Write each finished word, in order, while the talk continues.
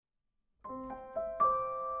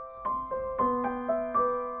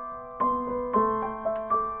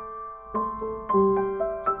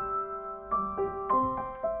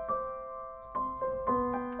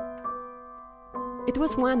It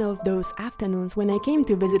was one of those afternoons when I came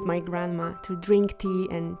to visit my grandma to drink tea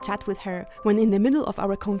and chat with her, when in the middle of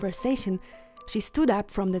our conversation, she stood up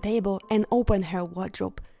from the table and opened her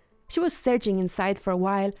wardrobe. She was searching inside for a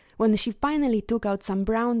while when she finally took out some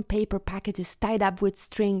brown paper packages tied up with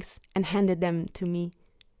strings and handed them to me.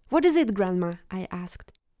 "What is it, Grandma?" I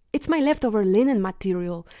asked. "It's my leftover linen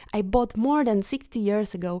material I bought more than 60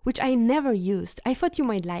 years ago, which I never used. I thought you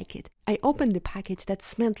might like it." I opened the package that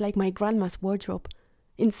smelled like my grandma's wardrobe.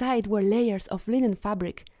 Inside were layers of linen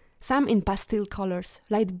fabric, some in pastel colors,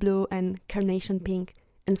 light blue and carnation pink,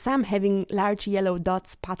 and some having large yellow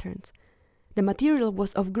dots patterns. The material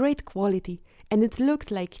was of great quality, and it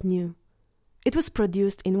looked like new. It was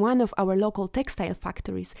produced in one of our local textile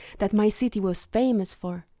factories that my city was famous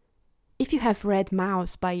for. If you have read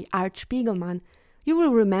Maus by Art Spiegelman, you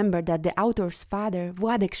will remember that the author's father,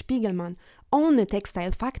 Władek Spiegelman, owned a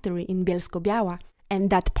textile factory in Bielsko-Biała, and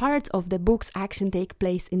that parts of the book's action take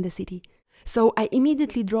place in the city. So I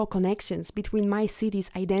immediately draw connections between my city's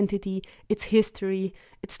identity, its history,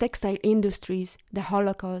 its textile industries, the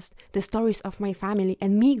Holocaust, the stories of my family,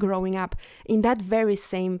 and me growing up in that very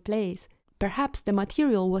same place. Perhaps the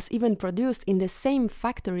material was even produced in the same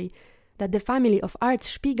factory that the family of Art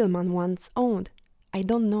Spiegelman once owned. I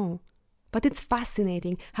don't know. But it's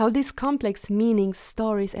fascinating how these complex meanings,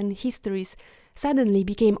 stories, and histories suddenly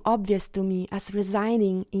became obvious to me as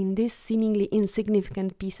residing in these seemingly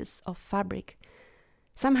insignificant pieces of fabric.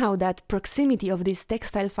 Somehow that proximity of these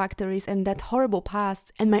textile factories and that horrible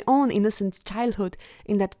past and my own innocent childhood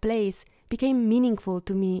in that place became meaningful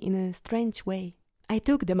to me in a strange way. I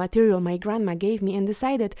took the material my grandma gave me and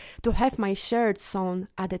decided to have my shirts sewn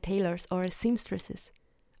at the tailor's or seamstress's.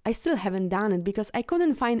 I still haven't done it because I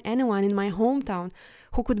couldn't find anyone in my hometown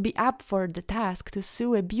who could be up for the task to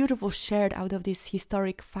sew a beautiful shirt out of these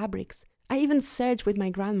historic fabrics. I even searched with my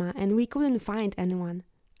grandma and we couldn't find anyone.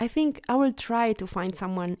 I think I will try to find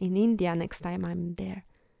someone in India next time I'm there.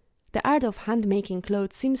 The art of handmaking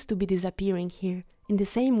clothes seems to be disappearing here, in the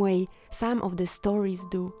same way some of the stories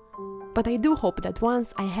do. But I do hope that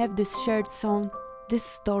once I have this shirt sewn, this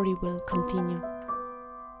story will continue.